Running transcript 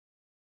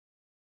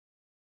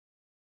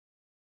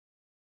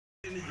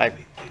Hi.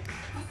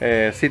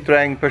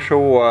 Citroen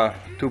Peugeot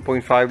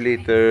 2.5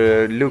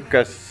 liter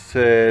Lucas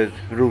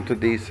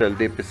Diesel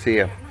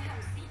DPC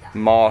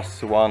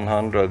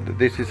MAS100.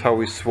 This is how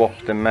we swap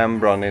the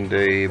membran in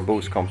the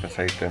boost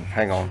compensator.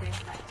 Hang on.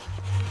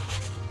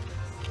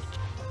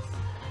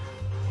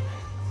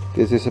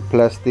 This is a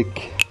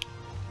plastic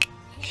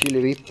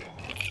chili whip.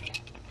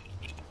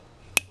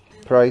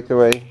 Pry it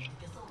away.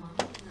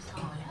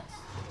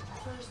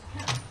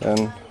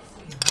 And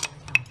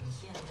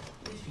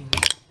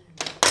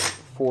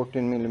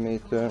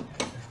 14mm.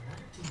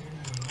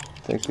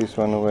 Take this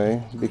one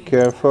away. Be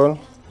careful.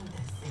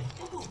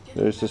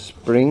 There's a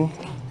spring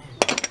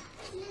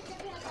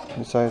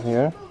inside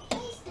here,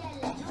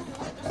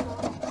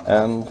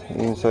 and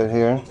inside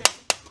here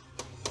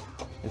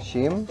the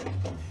shim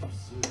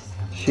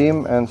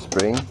and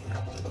spring.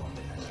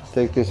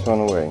 Take this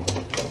one away.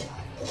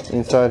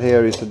 Inside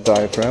here is a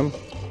diaphragm.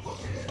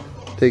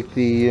 Take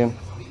the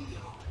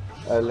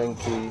Allen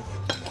key.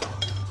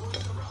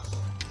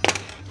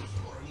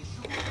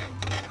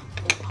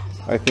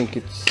 I think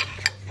it's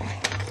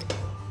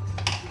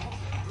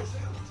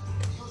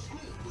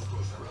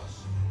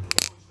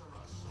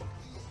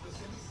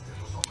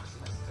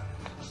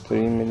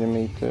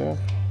 3mm.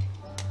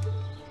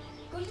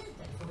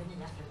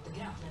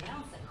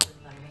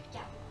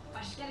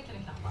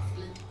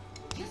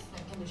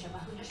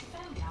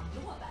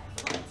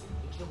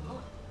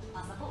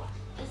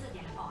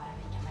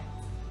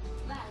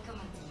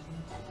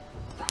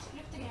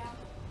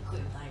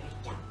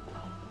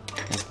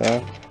 Like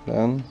that.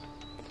 Then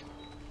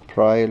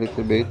pry a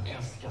little bit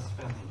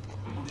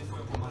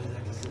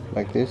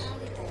like this.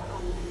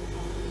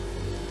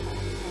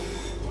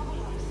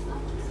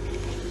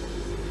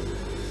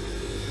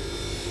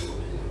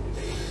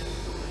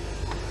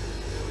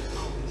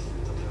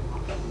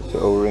 The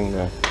O-ring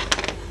there.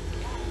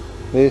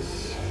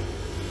 This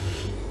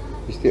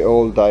is the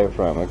old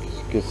diaphragm. As you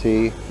can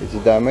see, it's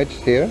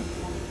damaged here.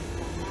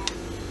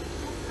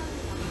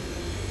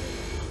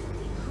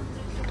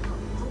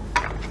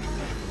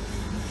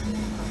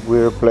 We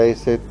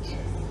replace it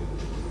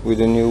with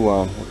a new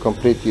one, a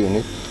complete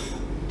unit,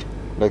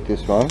 like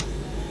this one.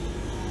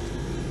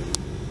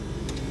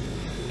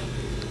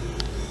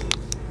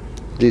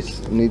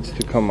 This needs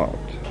to come out.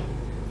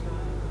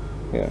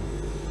 Yeah,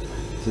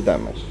 it's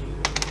damaged.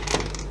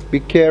 Be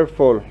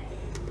careful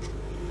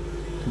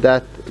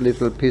that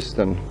little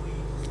piston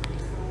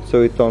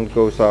so it don't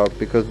goes out,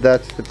 because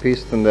that's the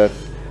piston that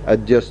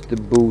adjusts the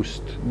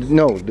boost,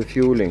 no, the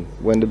fueling.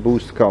 When the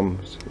boost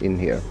comes in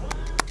here,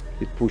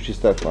 it pushes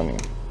that one in.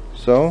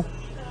 So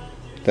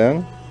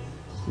then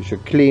you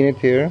should clean it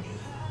here,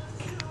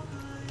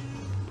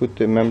 put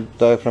the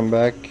diaphragm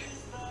back,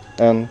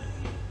 and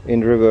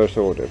in reverse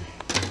order.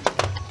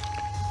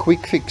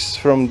 Quick fix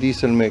from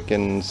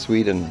Dieselmeken,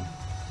 Sweden.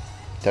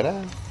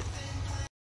 Ta-da!